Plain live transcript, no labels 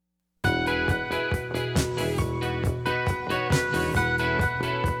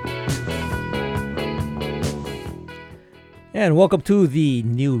And welcome to the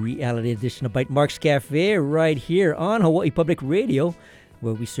new reality edition of Bytemarks Cafe right here on Hawaii Public Radio,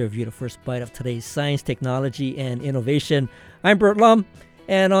 where we serve you the first bite of today's science, technology, and innovation. I'm Bert Lum,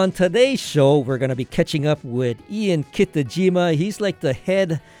 and on today's show, we're going to be catching up with Ian Kitajima. He's like the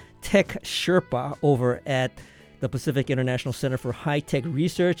head tech Sherpa over at the Pacific International Center for High-Tech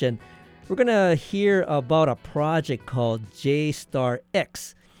Research, and we're going to hear about a project called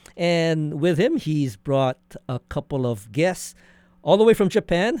J-StarX. And with him, he's brought a couple of guests all the way from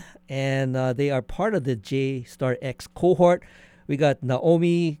Japan, and they are part of the J-StarX cohort. We got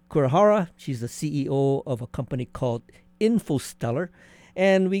Naomi Kurihara. She's the CEO of a company called Infostellar.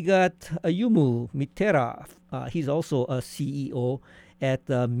 And we got Ayumu Mitera. He's also a CEO at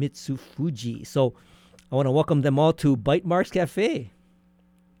Mitsufuji. So I want to welcome them all to Bytemarks Cafe.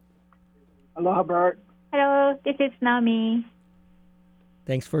 Aloha, Bert. Hello, this is Naomi.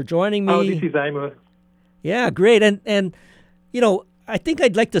 Thanks for joining me. Oh, this is Aimu. Yeah, great. And you know, I think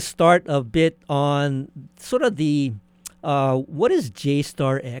I'd like to start a bit on sort of the what is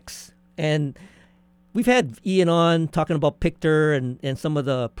J-StarX? And we've had Ian on talking about PICTR and some of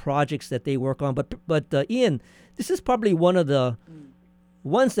the projects that they work on. But Ian, this is probably one of the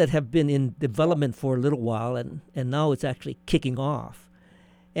ones that have been in development for a little while, and now it's actually kicking off.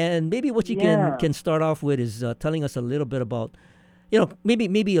 And maybe what you can start off with is telling us a little bit about, you know,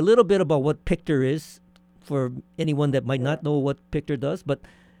 maybe a little bit about what PICTR is for anyone that might not know what PICTR does, but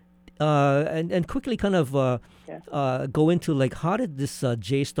and quickly kind of go into like how did this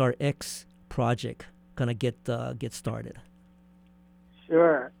J-StarX project kind of get started?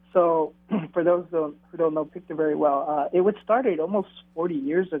 Sure. So for those who don't know PICTR very well, it was started almost 40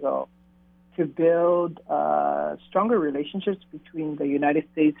 years ago to build stronger relationships between the United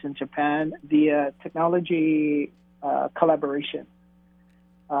States and Japan via technology collaboration.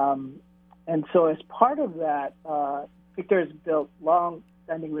 And so as part of that, PICTR has built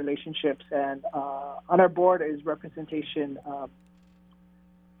long-standing relationships, and on our board is representation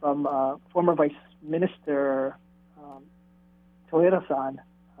from former Vice Minister Toyota-san,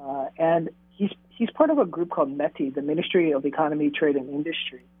 and he's part of a group called METI, the Ministry of Economy, Trade, and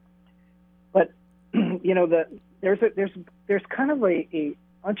Industry. But you know, there's kind of a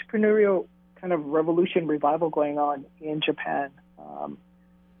entrepreneurial kind of revolution revival going on in Japan.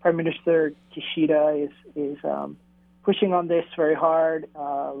 Prime Minister Kishida is pushing on this very hard.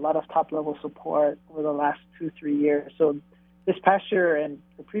 A lot of top-level support over the last 2-3 years. So this past year and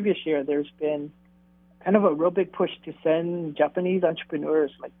the previous year, there's been kind of a real big push to send Japanese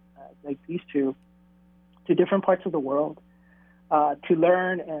entrepreneurs like these two to different parts of the world to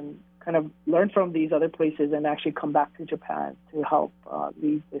learn and kind of learn from these other places and actually come back to Japan to help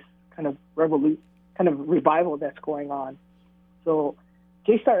lead this kind of revival that's going on. So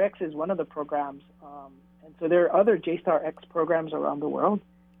J-StarX is one of the programs, and so there are other J-StarX programs around the world.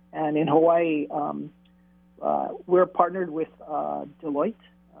 And in Hawaii, we're partnered with Deloitte,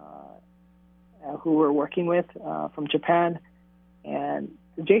 who we're working with from Japan. And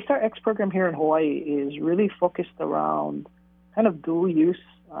the J-StarX program here in Hawaii is really focused around kind of dual-use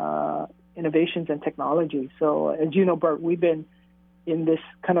innovations and technology. So as you know, Bert, we've been in this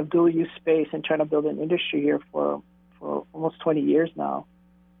kind of dual-use space and trying to build an industry here for almost 20 years now.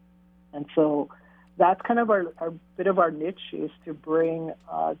 And so that's kind of our bit of our niche, is to bring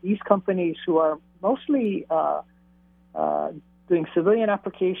these companies who are mostly doing civilian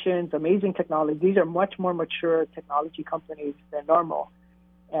applications, amazing technology. These are much more mature technology companies than normal.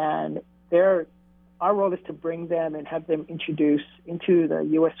 And our role is to bring them and have them introduced into the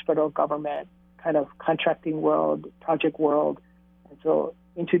U.S. federal government kind of contracting world, project world. And so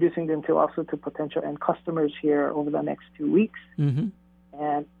introducing them to potential end customers here over the next 2 weeks. Mm-hmm.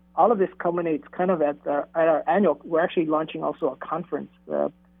 And all of this culminates kind of at our annual, we're actually launching also a conference, the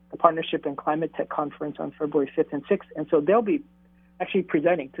Partnership and Climate Tech Conference on February 5th and 6th. And so they'll be actually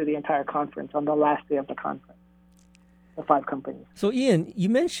presenting to the entire conference on the last day of the conference, the 5 companies. So Ian, you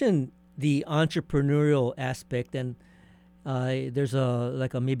mentioned the entrepreneurial aspect, and there's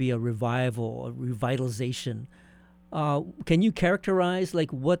maybe a revival, a revitalization. Can you characterize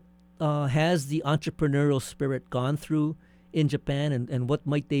like what has the entrepreneurial spirit gone through in Japan, and what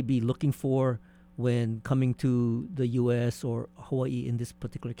might they be looking for when coming to the U.S. or Hawaii in this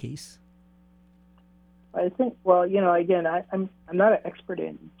particular case? I think, well, you know, again, I'm not an expert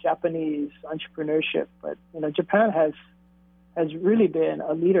in Japanese entrepreneurship, but you know, Japan has really been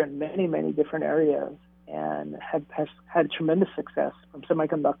a leader in many, many different areas, and has had tremendous success, from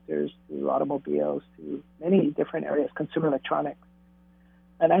semiconductors to automobiles to many different areas, consumer electronics.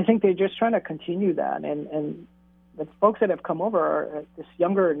 And I think they're just trying to continue that. And the folks that have come over are this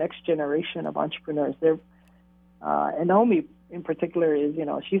younger next generation of entrepreneurs. And Naomi, in particular, is,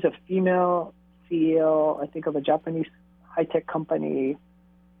 she's a female CEO, I think, of a Japanese high-tech company,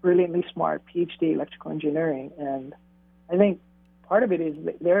 brilliantly smart, PhD electrical engineering. And I think part of it is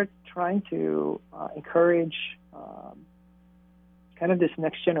they're trying to encourage kind of this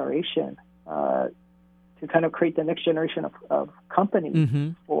next generation to kind of create the next generation of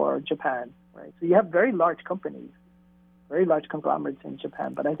companies for Japan, right? So you have very large companies, very large conglomerates in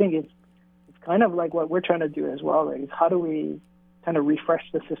Japan, but I think it's kind of like what we're trying to do as well, right? Is how do we kind of refresh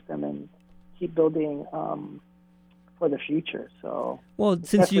the system and keep building for the future? So, well,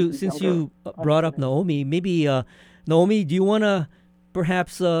 since you brought up Naomi, maybe Naomi, do you want to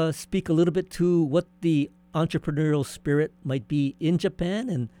perhaps speak a little bit to what the entrepreneurial spirit might be in Japan,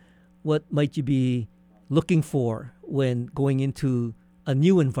 and what might you be looking for when going into a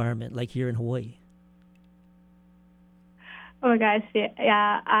new environment like here in Hawaii? Oh my gosh,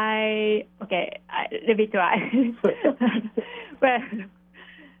 yeah, let me try.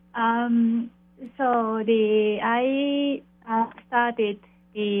 So I started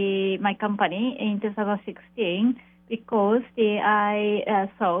my company in 2016 because I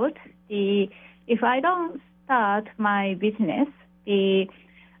thought if I don't start my business, the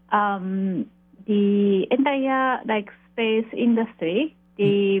entire space industry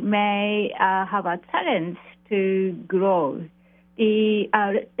may have a challenge to grow.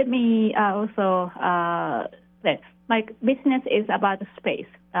 Let me also say, my business is about space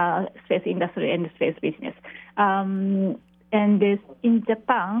industry and space business. And in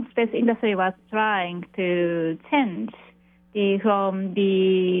Japan, space industry was trying to change from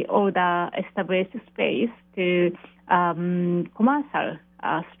the older established space to commercial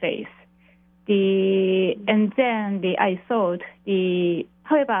space.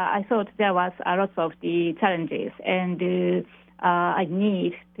 However, I thought there was a lot of the challenges, and I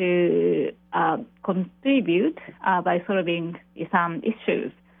need to contribute by solving some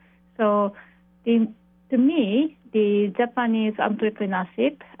issues. So, to me, the Japanese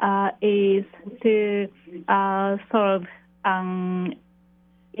entrepreneurship is to solve an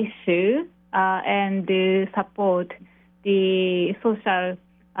issue and to support the social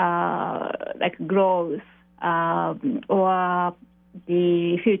growth or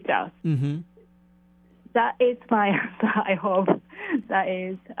the future. Mm-hmm. That is my answer. I hope that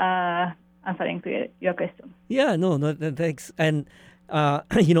is answering to your question. Yeah, no, thanks. And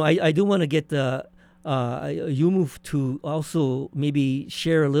I do want to get Yumu to also maybe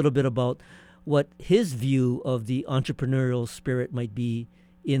share a little bit about what his view of the entrepreneurial spirit might be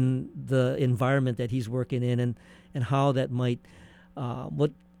in the environment that he's working in, and how that might,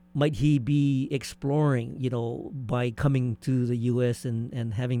 what might he be exploring, by coming to the U.S.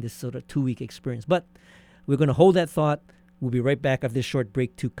 and having this sort of 2-week experience. But we're going to hold that thought. We'll be right back after this short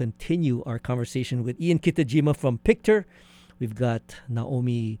break to continue our conversation with Ian Kitajima from PICTR. We've got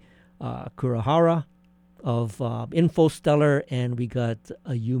Naomi Kurihara of InfoStellar, and we got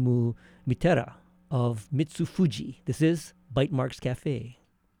Ayumu Mitera of Mitsufuji. This is Bytemarks Cafe.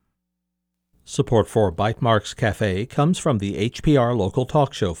 Support for Bytemarks Cafe comes from the HPR Local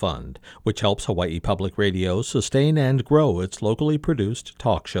Talk Show Fund, which helps Hawaii Public Radio sustain and grow its locally produced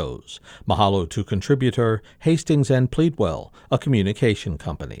talk shows. Mahalo to contributor Hastings and Pleadwell, a communication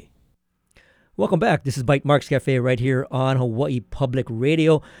company. Welcome back. This is Bytemarks Cafe right here on Hawaii Public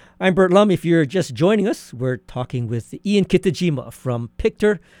Radio. I'm Bert Lum. If you're just joining us, we're talking with Ian Kitajima from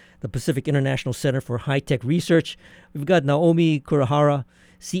PICTR, the Pacific International Center for High-Tech Research. We've got Naomi Kurihara,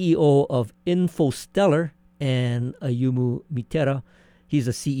 CEO of InfoStellar, and Ayumu Mitera. He's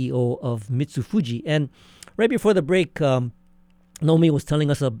the CEO of Mitsufuji. And right before the break, Naomi was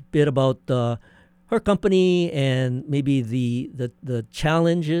telling us a bit about her company and maybe the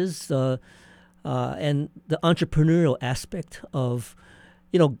challenges and the entrepreneurial aspect of,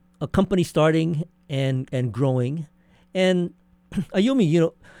 a company starting and growing. And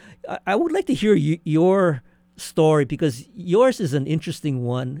Ayumi, I would like to hear your story, because yours is an interesting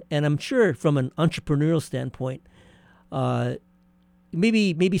one, and I'm sure from an entrepreneurial standpoint,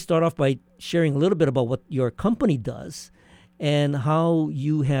 maybe start off by sharing a little bit about what your company does and how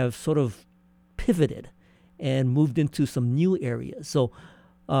you have sort of pivoted and moved into some new areas. So,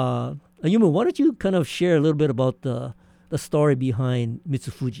 Ayumu, why don't you kind of share a little bit about the story behind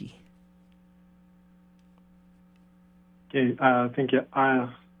Mitsufuji? Okay, thank you.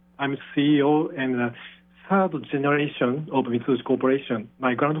 I'm CEO and third generation of Mitsufuji Corporation.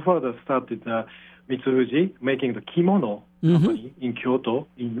 My grandfather started Mitsufuji making the kimono company in Kyoto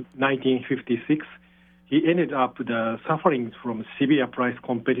in 1956. He ended up suffering from severe price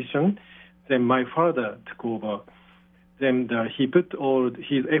competition. Then my father took over. then he put all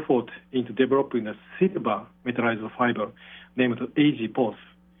his effort into developing a silver metallized fiber named AG-POS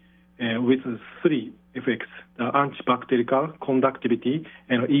with three effects: the antibacterial, conductivity,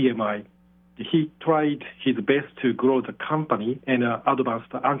 and EMI. He tried his best to grow the company and advance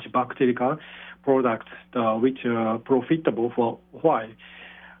the antibacterial products which are profitable for a while.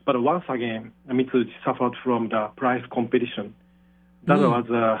 But once again, Mitsubishi suffered from the price competition. That was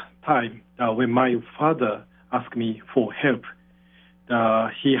a time when my father asked me for help.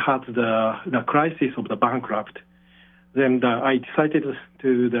 He had the crisis of the bankrupt. Then I decided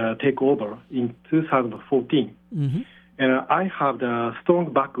to take over in 2014. Mm-hmm. And I have the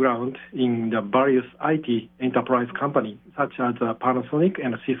strong background in the various IT enterprise companies, such as Panasonic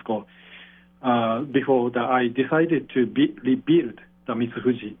and Cisco, before I decided to rebuild the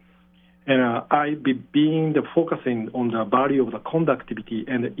Mitsubishi. And I've been focusing on the value of the conductivity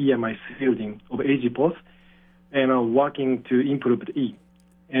and the EMI shielding of AG-POS and working to improve the E.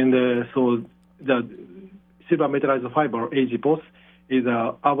 And so the silver metallized fiber AG-POS is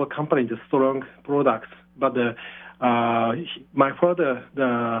our company's strong product. But my father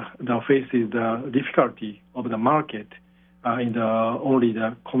faces the difficulty of the market in only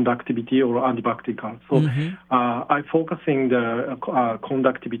the conductivity or antibacterial. So I'm focusing the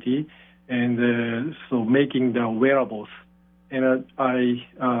conductivity and so making the wearables. And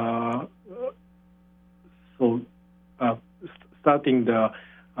starting the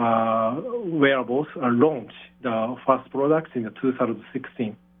wearables launch the first products in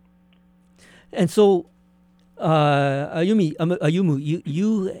 2016. And so, Ayumu,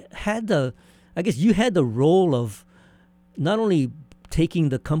 you had the role of not only taking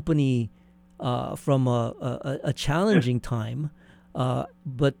the company from a challenging time,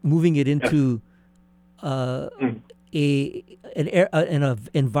 but moving it into an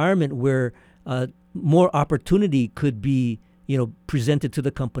environment where more opportunity could be presented to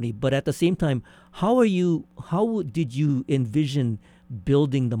the company. But at the same time, how did you envision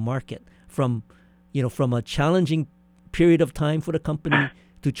building the market from a challenging period of time for the company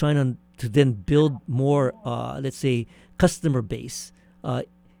to trying to then build more, let's say, customer base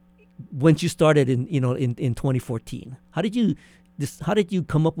once you started in 2014? How did you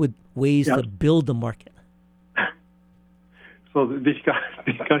come up with ways to build the market? So this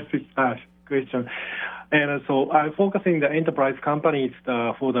question. And so I'm focusing the enterprise companies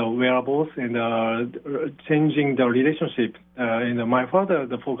for the wearables and changing the relationship. And my father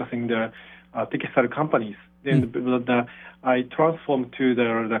focusing the textile companies. Then I transformed to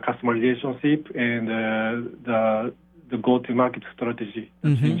the customer relationship and the go-to-market strategy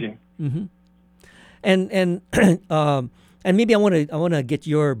changing. Mm-hmm. And maybe I want to get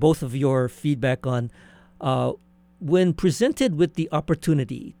both of your feedback on when presented with the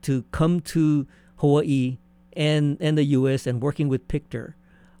opportunity to come to Hawaii and the U.S. and working with PICTR.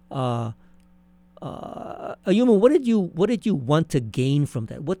 Ayumu, what did you want to gain from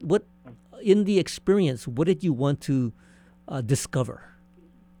that? What in the experience, what did you want to discover?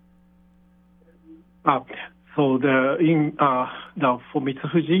 So for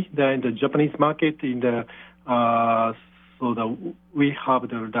Mitsubishi, in the Japanese market, we have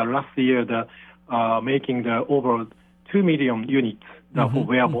the last year making the over 2 million units for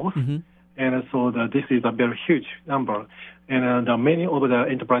wearables. Mm-hmm. And so this is a very huge number. And many of the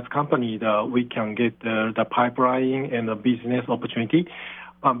enterprise companies, we can get the pipeline and the business opportunity.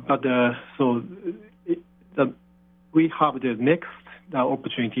 We have the next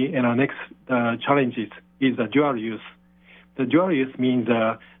opportunity and our next challenges is the dual use. The dual use means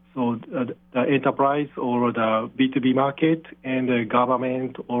the enterprise or the B2B market and the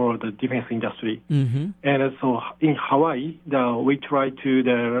government or the defense industry. Mm-hmm. And so in Hawaii, we try to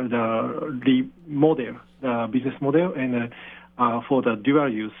remodel the business model and for the dual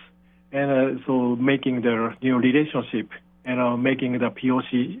use. And so making the new relationship and making the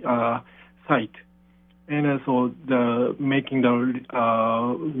POC site. And so making the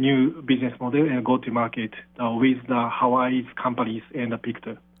new business model and go to market with the Hawaii's companies and the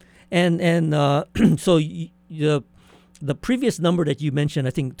PICTR. And so the previous number that you mentioned,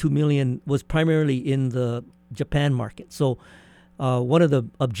 I think 2 million, was primarily in the Japan market. So one of the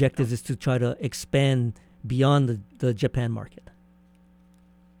objectives is to try to expand beyond the Japan market.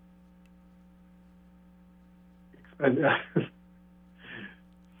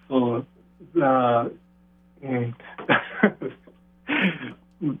 So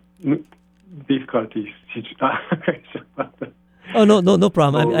difficulties. Oh no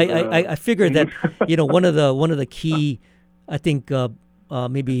problem. I figured that one of the key, I think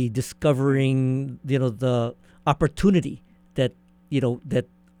maybe discovering the opportunity that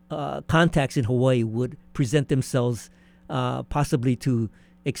contacts in Hawaii would present themselves possibly to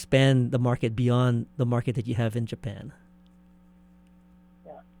expand the market beyond the market that you have in Japan?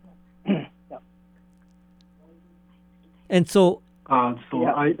 Yeah. And so, I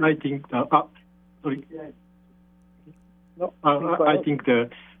think sorry. No, I think the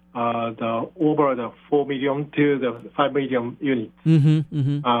over the 4 million to the 5 million units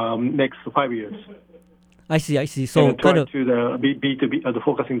next 5 years. I see. So and try to the B2B,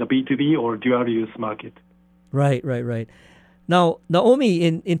 focusing the B2B or dual use market. Right. Now, Naomi,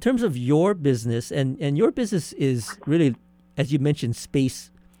 in terms of your business, and your business is really, as you mentioned,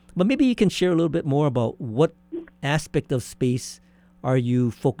 space, but maybe you can share a little bit more about what aspect of space are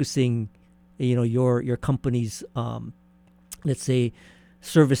you focusing, your company's, let's say,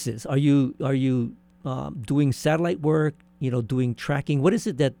 services. Are you doing satellite work, doing tracking? What is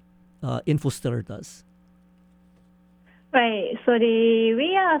it that InfoStellar does? Right. So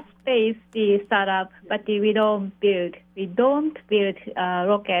we are space the startup, but we don't build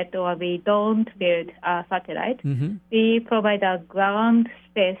rocket, or we don't build a satellite. Mm-hmm. We provide a ground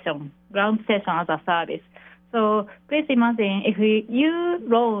station as a service. So please imagine if you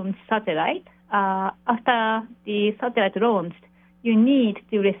launch satellite, after the satellite launched, you need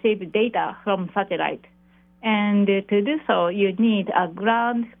to receive data from satellite. And to do so, you need a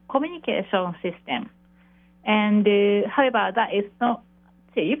ground communication system. And however, that is not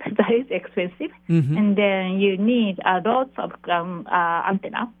cheap, that is expensive. Mm-hmm. And then you need lots of ground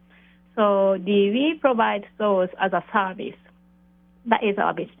antenna. So we provide those as a service. That is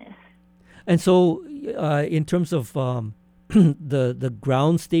our business. And so, in terms of the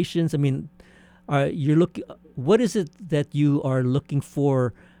ground stations, I mean, what is it that you are looking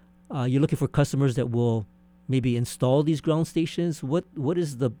for? You're looking for customers that will maybe install these ground stations. What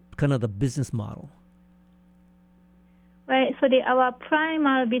is the kind of the business model? Right. So our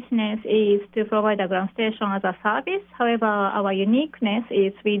primary business is to provide a ground station as a service. However, our uniqueness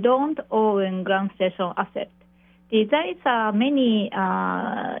is we don't own ground station assets. There is many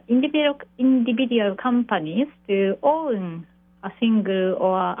individual companies to own a single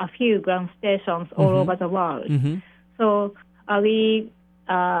or a few ground stations all over the world. Mm-hmm. So we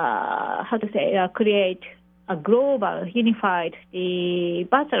create a global unified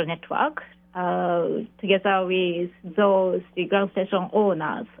virtual network together with the ground station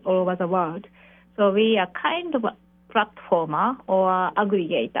owners all over the world. So we are kind of a platformer or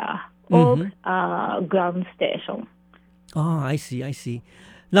aggregator of ground station. Oh, I see.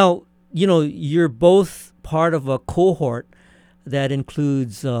 Now, you're both part of a cohort that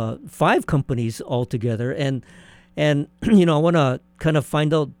includes 5 companies altogether, and I want to kind of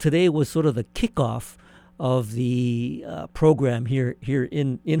find out. Today was sort of the kickoff of the program here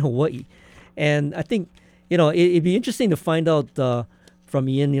in Hawaii, and I think it'd be interesting to find out from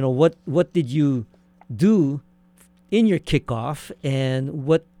Ian. What did you do in your kickoff, and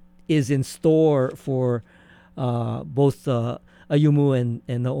what is in store for both Ayumu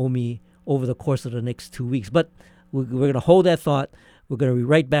and Naomi over the course of the next 2 weeks. But we're going to hold that thought. We're going to be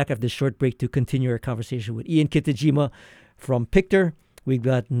right back after this short break to continue our conversation with Ian Kitajima from PICTR. We've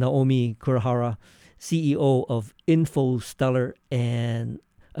got Naomi Kurihara, CEO of InfoStellar, and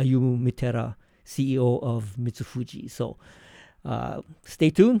Ayumu Mitera, CEO of Mitsufuji. So stay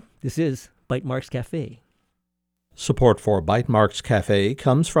tuned. This is Bytemarks Cafe. Support for Bytemarks Cafe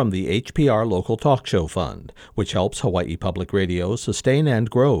comes from the HPR Local Talk Show Fund, which helps Hawaii Public Radio sustain and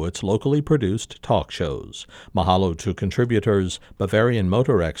grow its locally produced talk shows. Mahalo to contributors, Bavarian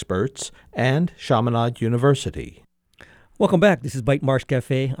Motor Experts, and Chaminade University. Welcome back. This is Bytemarks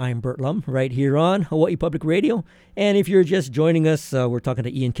Cafe. I'm Bert Lum, right here on Hawaii Public Radio. And if you're just joining us, we're talking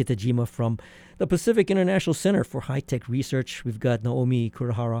to Ian Kitajima from the Pacific International Center for High-Tech Research. We've got Naomi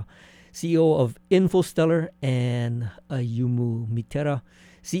Kurihara, CEO of InfoStellar, and Ayumu Mitera,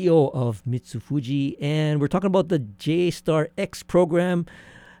 CEO of Mitsufuji. And we're talking about the J-StarX program,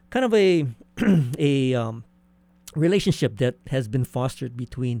 kind of a relationship that has been fostered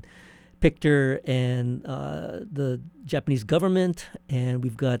between PICTR and the Japanese government. And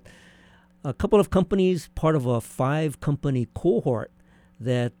we've got a couple of companies, part of a 5-company cohort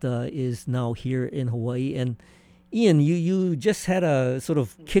that is now here in Hawaii. And Ian, you just had a sort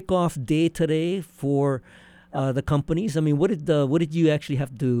of kickoff day today for the companies. I mean, what did you actually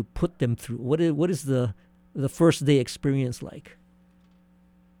have to put them through? What is the first day experience like?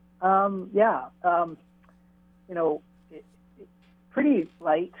 Pretty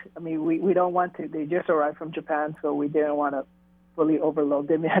light. I mean, we don't want to. They just arrived from Japan, so we didn't want to fully overload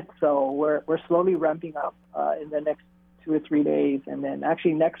them yet. So we're slowly ramping up in the next 2 or 3 days, and then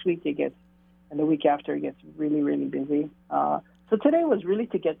actually next week and the week after it gets really, really busy. So today was really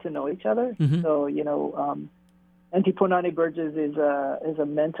to get to know each other. Mm-hmm. So, Auntie Punani Burgess is a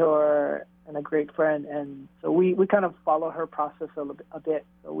mentor and a great friend, and so we kind of follow her process a bit.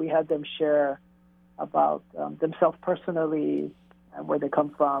 So we had them share about themselves personally and where they come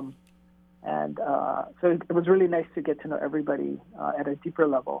from, and so it was really nice to get to know everybody at a deeper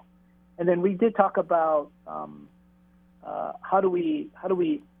level. And then we did talk about how do we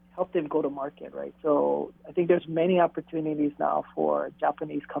help them go to market, right? So I think there's many opportunities now for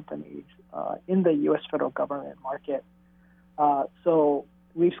Japanese companies in the U.S. federal government market. So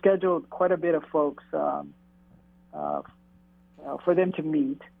we've scheduled quite a bit of folks for them to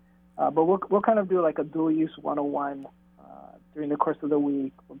meet. But we'll kind of do like a dual use 101 during the course of the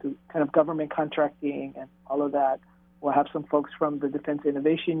week. We'll do kind of government contracting and all of that. We'll have some folks from the Defense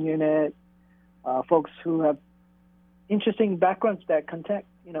Innovation Unit, folks who have interesting backgrounds that connect.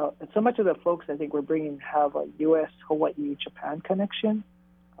 So much of the folks I think we're bringing have a U.S., Hawaii, Japan connection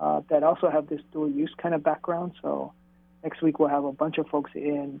that also have this dual use kind of background. So next week we'll have a bunch of folks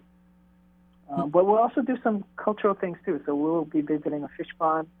in. But we'll also do some cultural things too. So we'll be visiting a fish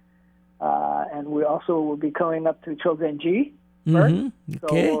pond. And we also will be going up to Chozenji. Okay. So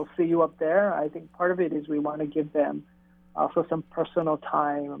we'll see you up there. I think part of it is we want to give them also some personal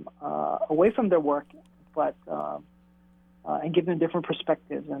time away from their work, but and give them different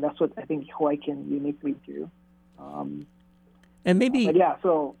perspectives. And that's what I think Hawaii can uniquely do. And maybe... But yeah,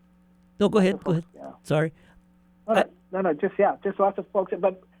 so... No, go ahead. Yeah. Sorry. Just lots of folks.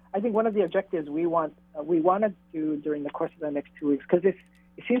 But I think one of the objectives we want to do during the course of the next 2 weeks, because it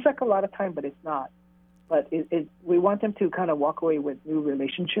seems like a lot of time, but it's not. But we want them to kind of walk away with new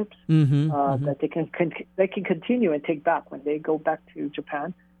relationships that they can continue and take back when they go back to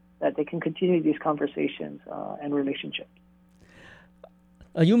Japan, that they can continue these conversations and relationships.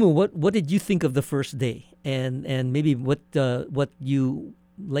 Ayumu, what did you think of the first day, and maybe what you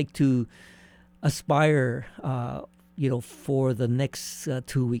like to aspire, for the next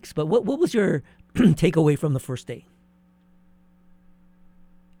 2 weeks? But what was your takeaway from the first day?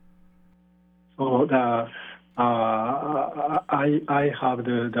 So I have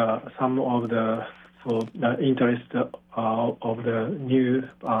some of the interest of the new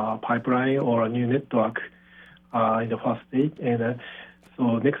pipeline or a new network in the first day, and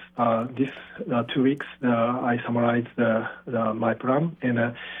so next this 2 weeks I summarize my plan,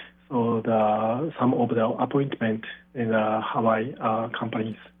 and so some of the appointment in Hawaii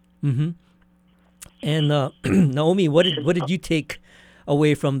companies. Mm-hmm. And Naomi, what did you take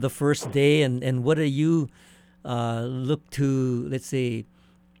away from the first day, and what do you look to, let's say,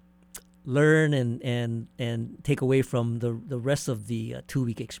 learn and take away from the rest of the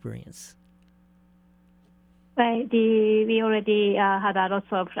 2-week experience? Right. We already had a lot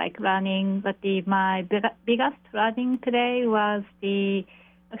of learning, but my biggest learning today was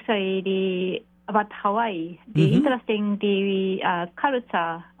about Hawaii. The interesting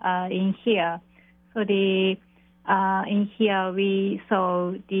culture in here. So in here we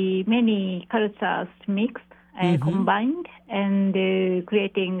saw the many cultures mixed and combined, and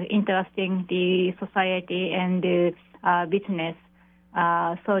creating interesting the society and business.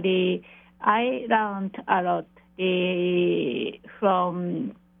 So I learned a lot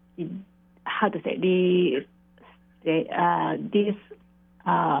from this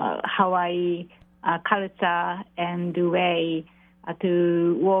Hawaii culture and the way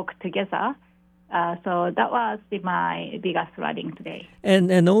to work together. So that was my biggest learning today. And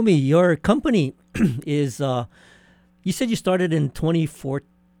Naomi, your company is, you said you started in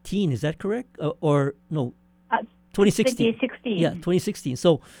 2014, is that correct? Or no, 2016. 2016. Yeah, 2016.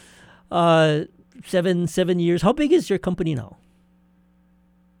 So 7 years. How big is your company now?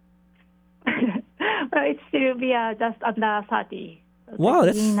 Well, it still be just under 30. So wow,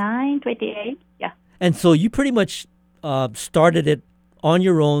 29, 28, yeah. And so you pretty much started it on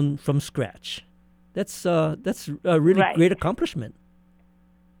your own from scratch. That's a really great accomplishment.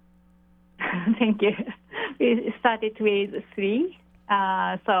 Thank you. We started with 3,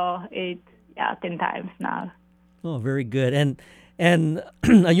 so it's 10 times now. Oh, very good. And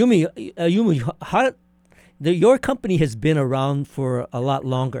Ayumu, your company has been around for a lot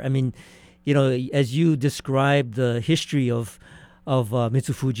longer. I mean, as you described the history of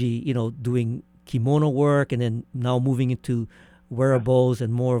Mitsufuji, doing kimono work and then now moving into wearables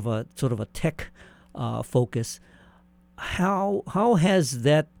and more of a sort of a tech focus. How has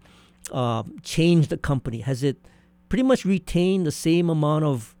that changed the company? Has it pretty much retained the same amount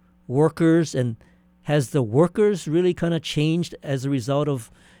of workers, and has the workers really kind of changed as a result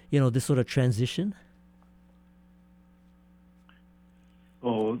of this sort of transition?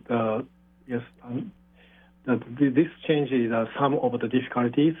 So yes, this change is some of the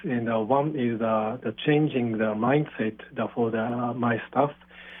difficulties, and one is the changing the mindset for my staff,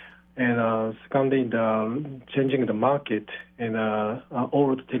 and secondly, the changing the market and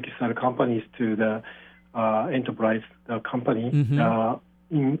all the textile companies to the enterprise company.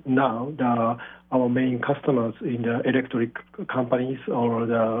 Now, our main customers in the electric companies or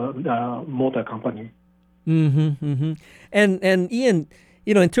the motor company. And Ian,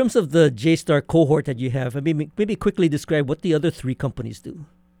 in terms of the J-Star cohort that you have, maybe quickly describe what the other three companies do.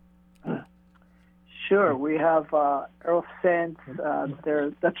 Sure. We have AeroSense.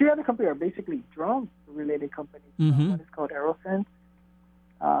 The three other companies are basically drone-related companies. One is called AeroSense.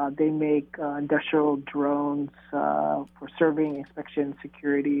 They make industrial drones for serving, inspection,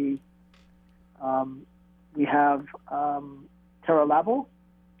 security. We have Terralabo,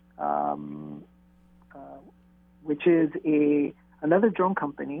 which is another drone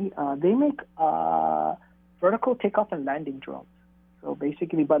company. They make vertical takeoff and landing drones. So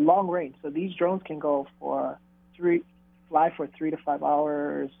basically, but long range. So these drones can go fly for 3 to 5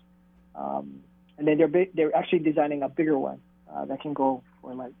 hours, and then they're actually designing a bigger one that can go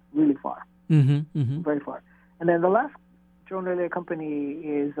for like really far, very far. And then the last drone-related company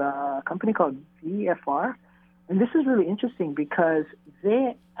is a company called VFR, and this is really interesting because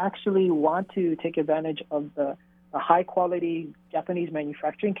they actually want to take advantage of the high-quality Japanese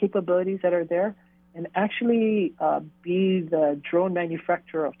manufacturing capabilities that are there, and actually be the drone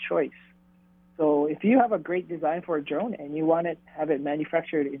manufacturer of choice. So if you have a great design for a drone and you want to have it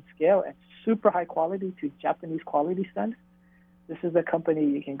manufactured in scale at super high quality to Japanese quality standards, this is the company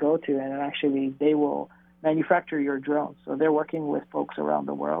you can go to, and actually they will manufacture your drones. So they're working with folks around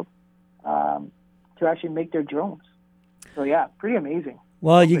the world to actually make their drones. So yeah, pretty amazing.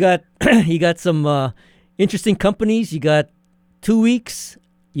 Well, you got some interesting companies. You got 2 weeks.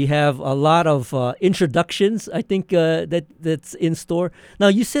 You have a lot of introductions, I think, that's in store. Now,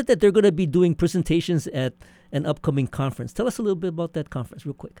 you said that they're going to be doing presentations at an upcoming conference. Tell us a little bit about that conference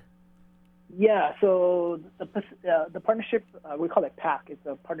real quick. Yeah, so the partnership, we call it PAC. It's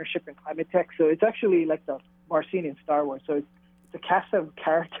a partnership in climate tech. So it's actually like the Marcine in Star Wars. So it's a cast of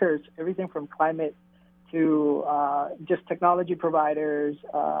characters, everything from climate to just technology providers,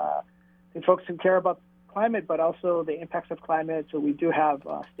 and folks who care about climate, but also the impacts of climate. So we do have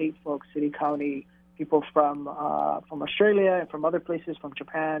state folks, city, county, people from Australia and from other places, from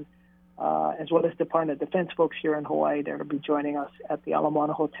Japan, as well as Department of Defense folks here in Hawaii that will be joining us at the Ala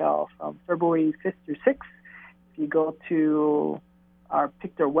Moana Hotel from February 5th through 6th. If you go to our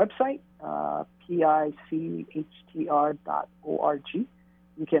PICTR website, PICTR.org, you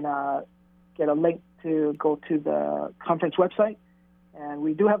can get a link to go to the conference website. And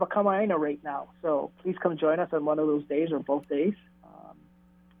we do have a Kama'aina rate now, so please come join us on one of those days or both days.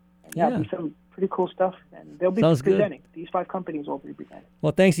 Be some pretty cool stuff, and they'll be presenting. These 5 companies will be presenting.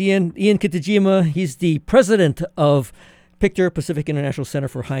 Well, thanks, Ian. Ian Kitajima, he's the president of PICTR, Pacific International Center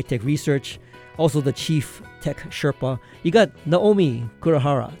for High-Tech Research, also the chief tech Sherpa. You got Naomi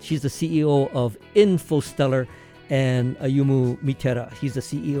Kurahara. She's the CEO of Infostellar, and Ayumu Mitera. He's the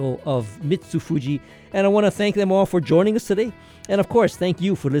CEO of Mitsufuji. And I want to thank them all for joining us today. And of course, thank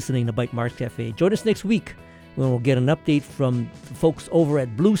you for listening to Bytemarks Cafe. Join us next week when we'll get an update from the folks over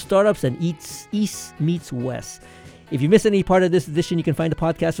at Blue Startups and East Meets West. If you miss any part of this edition, you can find the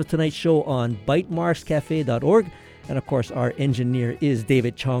podcast for tonight's show on bytemarkscafe.org. And of course, our engineer is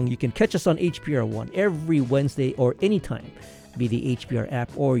David Chong. You can catch us on HPR One every Wednesday or anytime, be the HPR app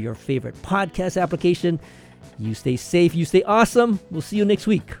or your favorite podcast application. You stay safe, you stay awesome. We'll see you next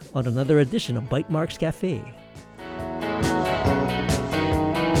week on another edition of Bytemarks Cafe.